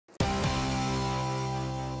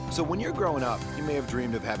So when you're growing up, you may have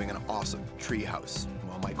dreamed of having an awesome tree house.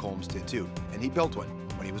 Well, Mike Holmes did too, and he built one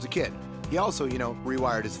when he was a kid. He also,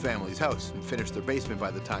 rewired his family's house and finished their basement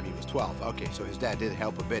by the time he was 12. Okay, so his dad did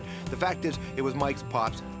help a bit. The fact is, it was Mike's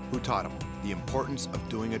pops who taught him the importance of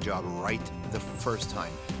doing a job right the first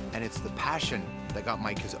time. And it's the passion that got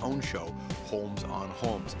Mike his own show, Holmes On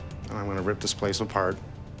Holmes. I'm gonna rip this place apart.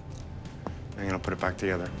 I'm gonna put it back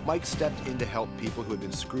together. Mike stepped in to help people who had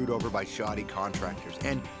been screwed over by shoddy contractors,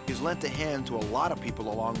 and he's lent a hand to a lot of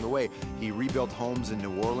people along the way. He rebuilt homes in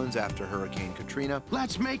New Orleans after Hurricane Katrina.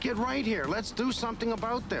 Let's make it right here. Let's do something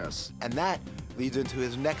about this. And that leads into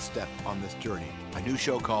his next step on this journey, a new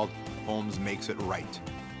show called Holmes Makes It Right.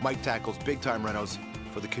 Mike tackles big-time renos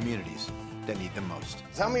for the communities that need them most.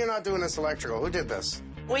 Tell me you're not doing this electrical. Who did this?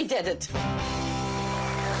 We did it.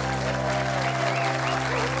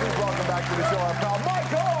 Please welcome back to the show our pal, Mike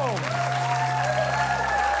Holmes.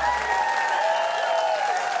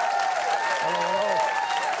 Hello.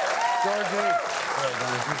 Georgie.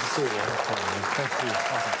 Good to see you. Thank you.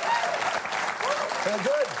 Feel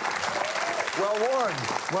good? Well worn.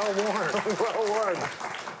 Well worn.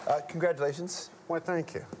 Congratulations. Why,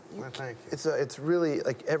 thank you. Why, thank you. It's really,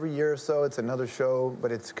 like, every year or so, it's another show,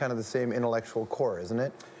 but it's kind of the same intellectual core, isn't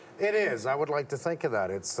it? It is. I would like to think of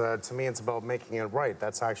that. It's to me, it's about making it right.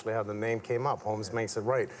 That's actually how the name came up. Holmes Makes It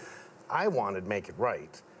Right. I wanted Make It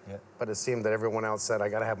Right, but it seemed that everyone else said I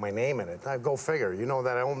got to have my name in it. Go figure. You know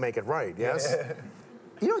that I won't make it right. Yes.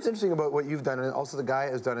 You know what's interesting about what you've done, and also the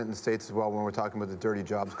guy has done it in the States as well when we're talking about the dirty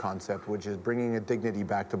jobs concept, which is bringing a dignity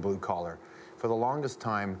back to blue collar. For the longest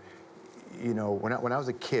time, when I was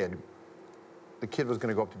a kid, the kid was going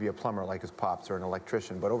to go up to be a plumber like his pops or an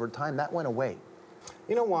electrician, but over time that went away.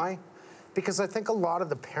 You know why? Because I think a lot of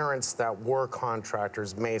the parents that were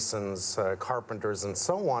contractors, masons, carpenters, and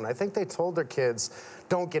so on, I think they told their kids,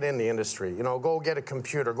 don't get in the industry. Go get a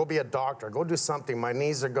computer, go be a doctor, go do something. My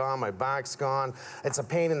knees are gone, my back's gone. It's a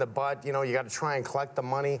pain in the butt. You got to try and collect the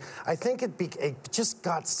money. I think it just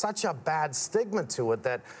got such a bad stigma to it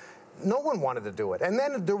that no one wanted to do it. And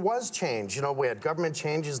then there was change. We had government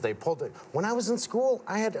changes. They pulled it. When I was in school,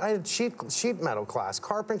 I had sheet metal class,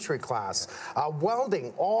 carpentry class,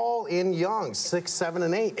 welding, all in young, 6, 7,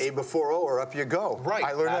 and 8. A before O or up you go. Right.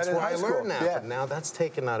 I learned that's that in where high I school. learned that. Yeah. But now that's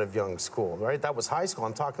taken out of young school, right? That was high school.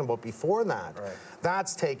 I'm talking about before that. Right.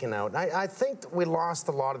 That's taken out. I think we lost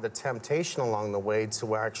a lot of the temptation along the way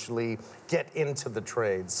to actually get into the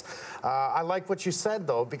trades. I like what you said,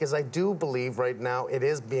 though, because I do believe right now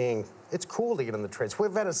it's cool to get in the trades.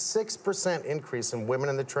 We've had a 6% increase in women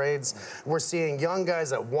in the trades. We're seeing young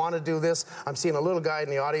guys that want to do this. I'm seeing a little guy in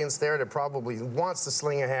the audience there that probably wants to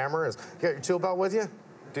sling a hammer. You got your tool belt with you?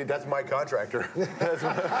 Dude, that's my contractor.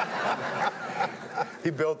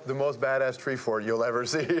 He built the most badass tree fort you'll ever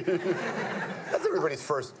see. That's everybody's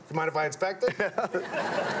first. You mind if I inspect it?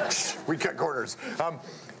 We cut corners.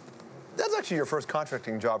 That's actually your first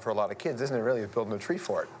contracting job for a lot of kids, isn't it, really, is building a tree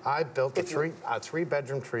fort? I built a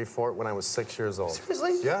three-bedroom tree fort when I was 6 years old.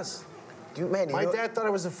 Seriously? Yes. My dad thought I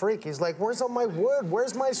was a freak. He's like, where's all my wood?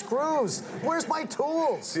 Where's my screws? Where's my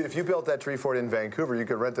tools? Dude, if you built that tree fort in Vancouver, you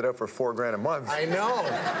could rent it out for $4 grand a month. I know.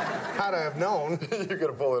 How'd I have known? You're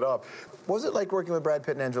gonna pull it off. What was it like working with Brad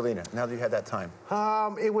Pitt and Angelina, now that you had that time?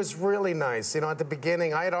 It was really nice. At the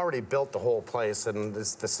beginning, I had already built the whole place and the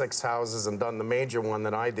 6 houses and done the major one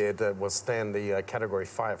that I did that was stand the Category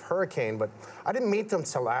 5 hurricane, but I didn't meet them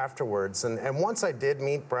till afterwards. And once I did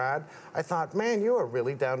meet Brad, I thought, man, you are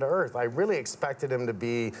really down to earth. I really expected him to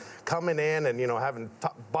be coming in and, having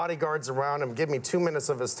bodyguards around him, give me 2 minutes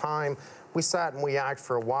of his time. We sat and we acted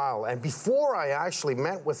for a while. And before I actually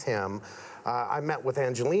met with him, I met with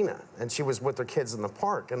Angelina, and she was with her kids in the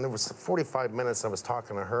park. And there was 45 minutes I was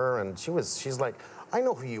talking to her, and she's like, I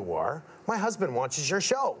know who you are. My husband watches your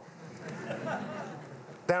show.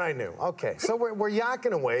 Then I knew. Okay, so we're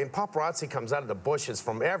yakking away, and paparazzi comes out of the bushes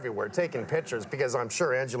from everywhere taking pictures because I'm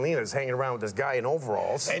sure Angelina's hanging around with this guy in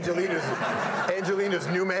overalls. Angelina's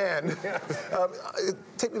new man.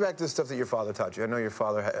 Take me back to the stuff that your father taught you. I know your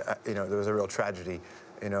father, there was a real tragedy,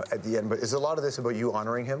 at the end. But is a lot of this about you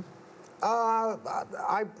honoring him? I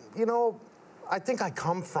think I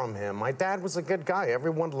come from him. My dad was a good guy.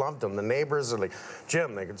 Everyone loved him. The neighbors are like,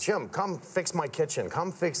 Jim, come fix my kitchen.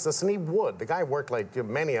 Come fix this. And he would. The guy worked like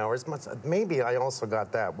many hours. Maybe I also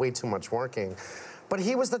got that, way too much working. But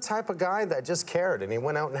he was the type of guy that just cared, and he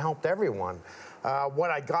went out and helped everyone.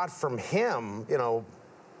 What I got from him,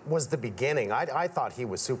 was the beginning. I thought he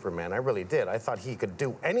was Superman. I really did. I thought he could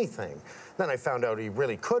do anything. Then I found out he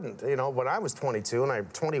really couldn't. When I was 22 and I'm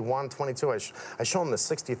 21, 22, I showed him the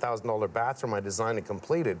 $60,000 bathroom I designed and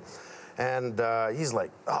completed. And he's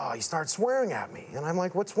like, oh, he starts swearing at me. And I'm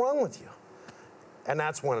like, what's wrong with you? And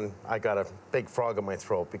that's when I got a big frog in my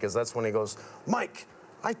throat, because that's when he goes, Mike,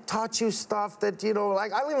 I taught you stuff that, you know,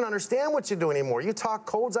 like, I don't even understand what you do anymore. You talk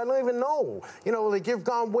codes I don't even know. You know, like, you've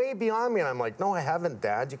gone way beyond me. And I'm like, no, I haven't,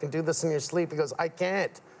 Dad. You can do this in your sleep. He goes, I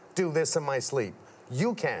can't do this in my sleep.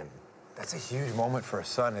 You can. That's a huge moment for a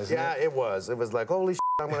son, isn't it? Yeah, it was. It was like, holy shit,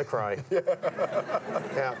 I'm gonna cry.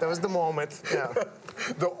 Yeah, that was the moment. Yeah.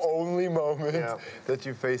 The only moment that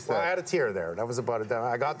you faced that. Well, I had a tear there. That was about it.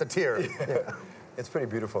 I got the tear. Yeah. It's pretty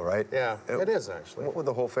beautiful, right? Yeah, it is, actually. What would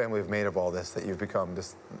the whole family have made of all this that you've become?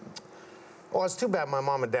 This? Well, it's too bad my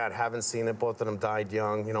mom and dad haven't seen it. Both of them died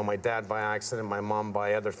young. You know, my dad by accident, my mom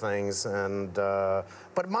by other things. And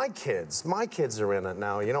but my kids are in it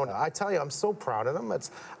now. You know, I tell you, I'm so proud of them.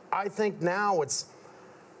 I think now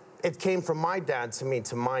it came from my dad to me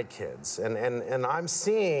to my kids, and I'm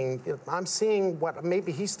seeing what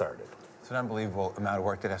maybe he started. It's an unbelievable amount of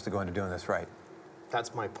work that has to go into doing this right.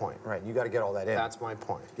 That's my point. Right, you got to get all that in. That's my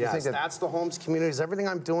point. Yes, that's the Holmes communities. Everything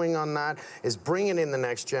I'm doing on that is bringing in the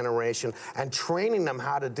next generation and training them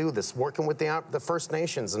how to do this, working with the First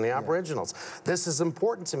Nations and the Aboriginals. This is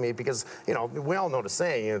important to me because, you know, we all know the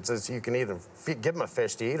saying, it's you can either give them a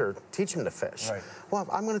fish to eat or teach them to fish. Right. Well,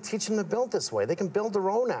 I'm going to teach them to build this way. They can build their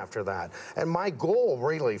own after that. And my goal,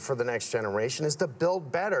 really, for the next generation is to build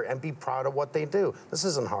better and be proud of what they do. This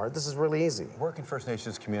isn't hard. This is really easy. Work in First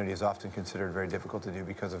Nations community is often considered very difficult to do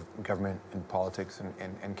because of government and politics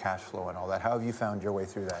and cash flow and all that. How have you found your way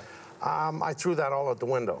through that? I threw that all out the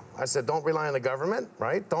window. I said, don't rely on the government,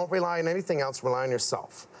 right? Don't rely on anything else, rely on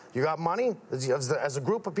yourself. You got money? As a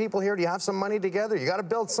group of people here, do you have some money together? You got to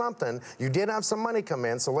build something. You did have some money come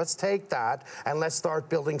in, so let's take that and let's start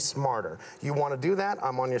building smarter. You want to do that?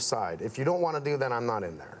 I'm on your side. If you don't want to do that, I'm not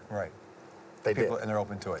in there. Right. They did. And they're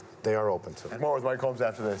open to it. They are open to it. And more with Mike Holmes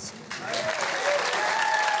after this.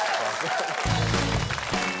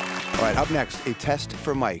 All right, up next, a test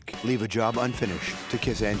for Mike. Leave a job unfinished to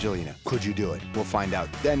kiss Angelina. Could you do it? We'll find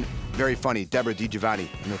out. Then, very funny, Deborah DiGiovanni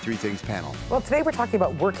in the Three Things panel. Well, today we're talking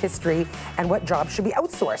about work history and what jobs should be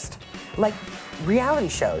outsourced, like reality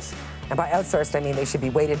shows. And by outsourced, I mean they should be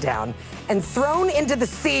weighted down and thrown into the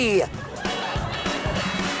sea.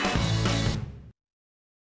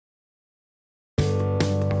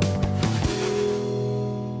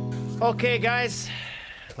 Okay, guys,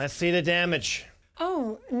 let's see the damage.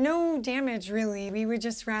 Oh, no damage, really. We would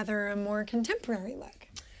just rather a more contemporary look.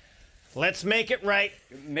 Let's make it right.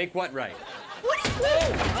 Make what right? What do you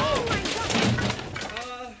mean? Oh, my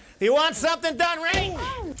God. You want something done right?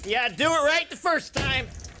 Oh. Yeah, do it right the first time.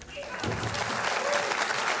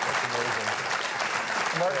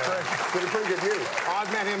 Mark did a pretty good use.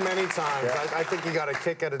 I've met him many times. Yeah. I think he got a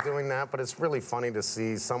kick out of doing that, but it's really funny to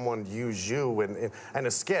see someone use you in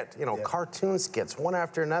a skit, you know, cartoon skits, one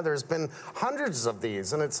after another. There's been hundreds of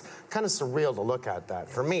these, and it's kind of surreal to look at that,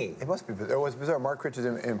 for me. It must be. It was bizarre. Mark Richards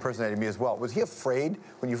impersonated me as well. Was he afraid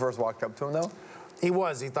when you first walked up to him, though? He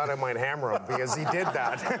was. He thought I might hammer him because he did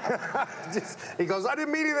that. He goes, I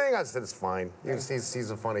didn't mean anything. I said, it's fine.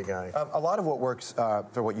 He's a funny guy. A lot of what works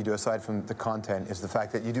for what you do, aside from the content, is the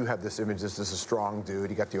fact that you do have this image. This is a strong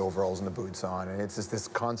dude. You got the overalls and the boots on, and it's just this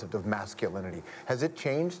concept of masculinity. Has it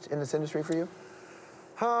changed in this industry for you?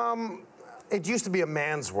 It used to be a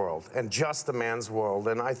man's world, and just a man's world,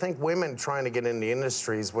 and I think women trying to get into the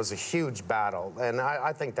industries was a huge battle, and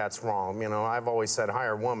I think that's wrong. You know, I've always said,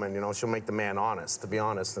 hire a woman, you know, she'll make the man honest, to be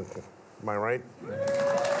honest. Am I right?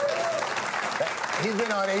 He's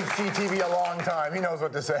been on HGTV a long time. He knows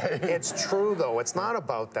what to say. It's true, though. It's not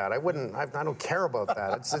about that. I don't care about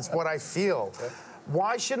that. It's what I feel.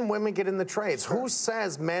 Why shouldn't women get in the trades? Who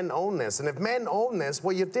says men own this? And if men own this,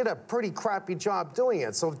 well, you did a pretty crappy job doing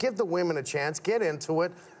it. So give the women a chance, get into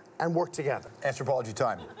it, and work together. Anthropology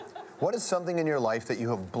time. What is something in your life that you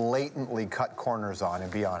have blatantly cut corners on,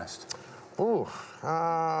 and be honest? Ooh,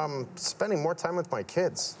 spending more time with my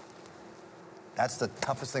kids. That's the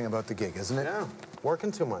toughest thing about the gig, isn't it? Yeah,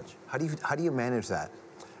 working too much. How do you manage that?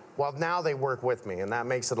 Well, now they work with me, and that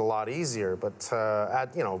makes it a lot easier. But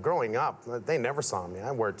you know, growing up, they never saw me.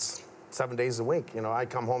 I worked 7 days a week. You know, I'd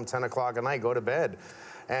come home 10 o'clock at night, go to bed.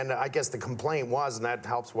 And I guess the complaint was, and that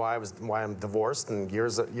helps why I'm divorced, and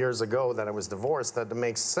years ago that I was divorced, that it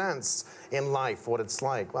makes sense in life what it's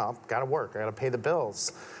like. Well, gotta work, I gotta pay the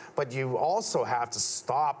bills. But you also have to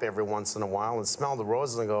stop every once in a while and smell the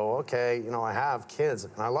roses and go, okay, you know, I have kids,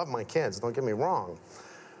 and I love my kids, don't get me wrong.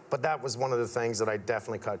 But that was one of the things that I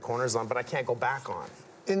definitely cut corners on, but I can't go back on.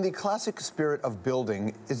 In the classic spirit of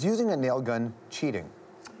building, is using a nail gun cheating?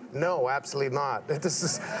 No, absolutely not. This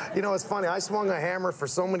is, you know, it's funny. I swung a hammer for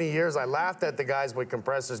so many years. I laughed at the guys with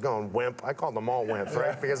compressors going wimp. I called them all wimps,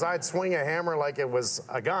 right? Because I'd swing a hammer like it was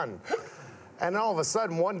a gun. And all of a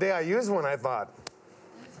sudden, one day I used one, I thought,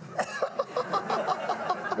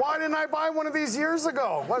 why didn't I buy one of these years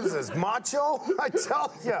ago? What is this, macho? I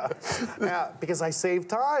tell you. Yeah, because I saved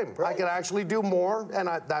time. Right. I could actually do more, and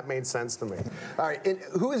that made sense to me. All right, and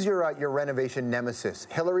who is your renovation nemesis?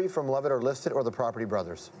 Hillary from Love It or List It or the Property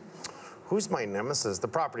Brothers? Who's my nemesis? The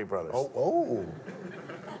Property Brothers. Oh.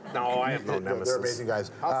 No, I have no nemesis. They're amazing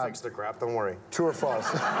guys. I'll fix the crap, don't worry. True or false?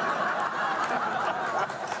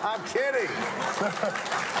 I'm kidding.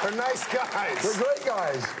 They're nice guys. They're great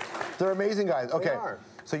guys. They're amazing guys. Okay. They are.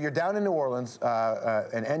 So you're down in New Orleans,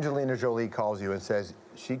 and Angelina Jolie calls you and says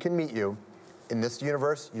she can meet you. In this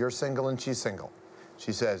universe, you're single and she's single.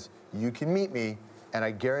 She says, you can meet me, and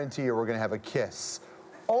I guarantee you we're going to have a kiss.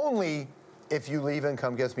 Only if you leave and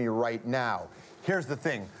come kiss me right now. Here's the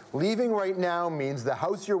thing. Leaving right now means the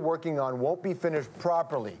house you're working on won't be finished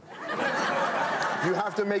properly. You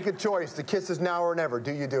have to make a choice. The kiss is now or never.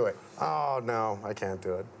 Do you do it? Oh, no, I can't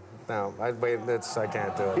do it. No, I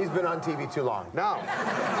can't do it. He's been on TV too long. No.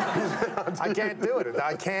 I can't do it.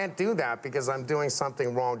 I can't do that because I'm doing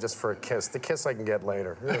something wrong just for a kiss. The kiss I can get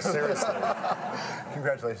later. Seriously.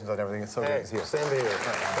 Congratulations on everything. It's so great to see you. Same to you.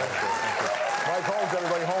 Thank you. Mike Holmes,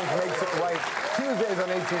 everybody. Holmes Makes It Right. Tuesdays on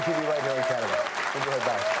HGTV right here in Canada. We'll be right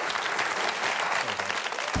back.